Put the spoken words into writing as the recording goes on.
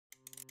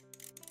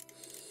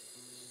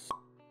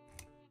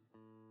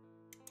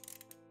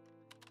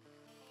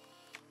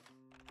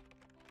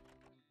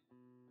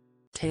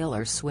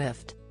Taylor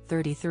Swift,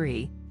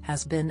 33,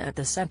 has been at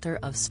the center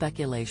of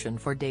speculation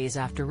for days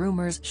after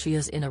rumors she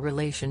is in a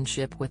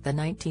relationship with the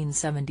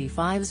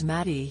 1975's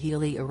Matty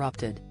Healy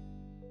erupted.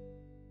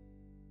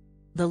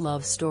 The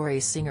Love Story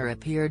singer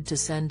appeared to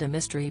send a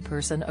mystery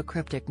person a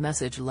cryptic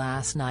message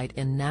last night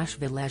in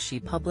Nashville as she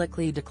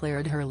publicly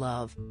declared her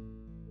love.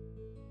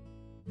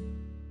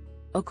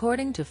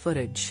 According to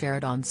footage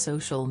shared on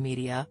social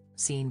media,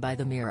 seen by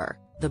The Mirror,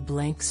 the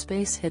blank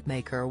space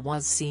hitmaker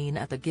was seen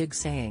at the gig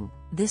saying,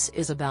 "This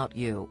is about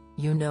you,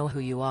 you know who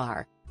you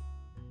are.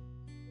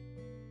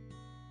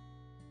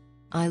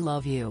 I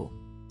love you."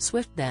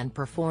 Swift then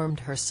performed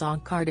her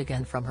song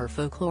Cardigan from her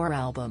Folklore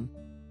album.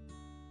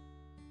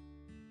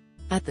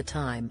 At the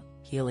time,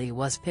 Healy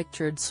was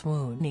pictured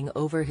swooning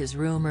over his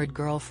rumored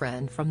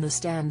girlfriend from the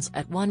stands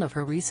at one of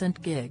her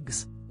recent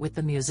gigs, with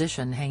the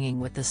musician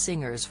hanging with the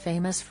singer's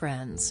famous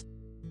friends.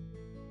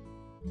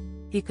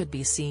 He could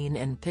be seen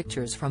in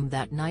pictures from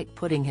that night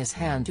putting his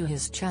hand to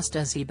his chest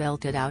as he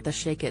belted out the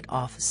Shake It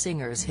Off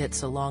singer's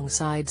hits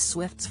alongside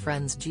Swift's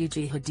friends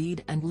Gigi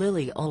Hadid and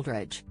Lily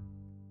Aldridge.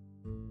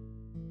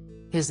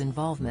 His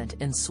involvement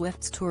in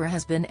Swift's tour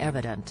has been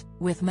evident,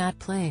 with Matt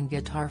playing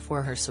guitar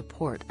for her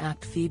support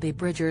act Phoebe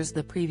Bridgers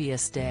the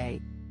previous day.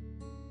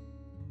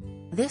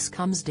 This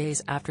comes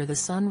days after The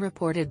Sun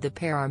reported the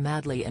pair are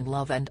madly in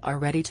love and are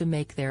ready to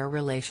make their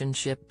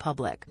relationship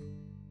public.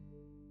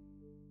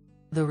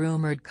 The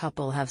rumored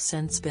couple have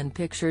since been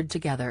pictured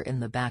together in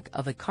the back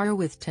of a car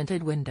with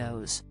tinted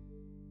windows.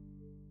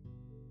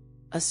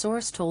 A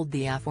source told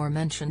the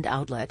aforementioned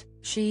outlet,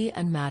 "She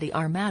and Matty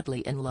are madly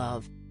in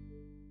love.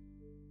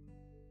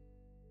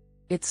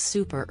 It's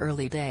super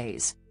early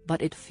days,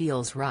 but it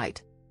feels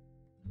right.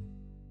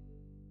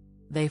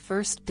 They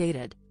first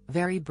dated,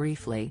 very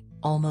briefly,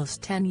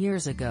 almost 10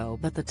 years ago,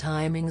 but the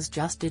timings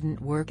just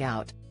didn't work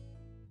out."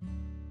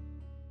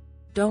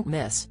 Don't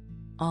miss.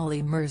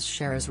 Ollie Murs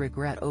shares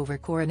regret over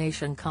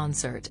Coronation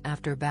concert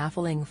after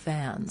baffling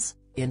fans.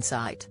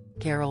 Insight,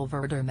 Carol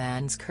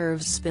Verderman's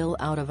curves spill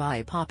out of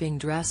eye-popping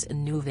dress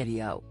in new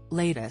video.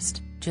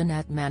 Latest,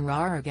 Jeanette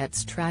Manrara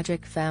gets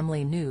tragic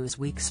family news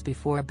weeks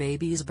before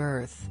baby's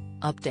birth.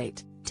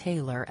 Update,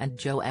 Taylor and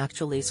Joe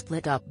actually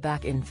split up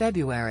back in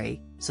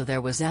February, so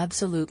there was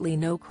absolutely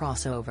no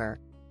crossover.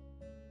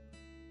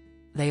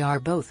 They are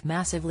both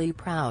massively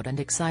proud and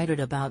excited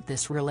about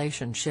this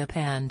relationship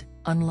and,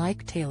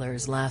 unlike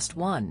Taylor's last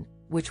one,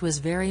 which was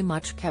very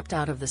much kept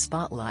out of the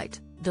spotlight,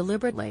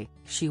 deliberately,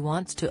 she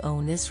wants to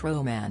own this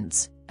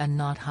romance, and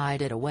not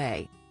hide it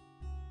away.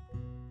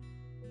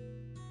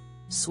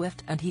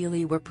 Swift and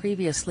Healy were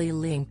previously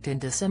linked in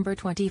December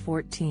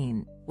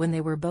 2014, when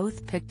they were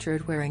both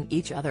pictured wearing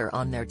each other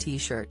on their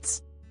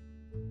t-shirts.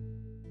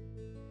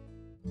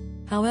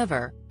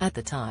 However, at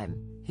the time,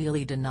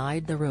 Healy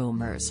denied the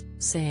rumors,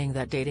 saying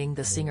that dating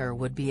the singer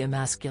would be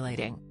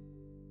emasculating.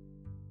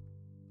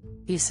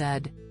 He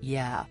said,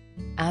 "Yeah.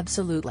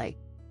 Absolutely.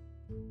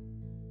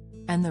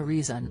 And the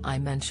reason I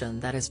mention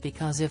that is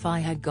because if I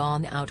had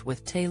gone out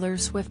with Taylor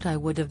Swift I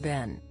would have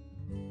been.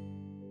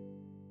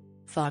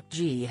 Fuck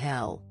G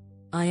hell.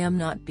 I am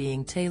not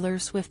being Taylor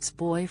Swift's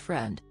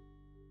boyfriend.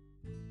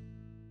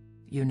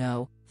 You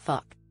know,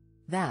 fuck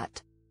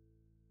that."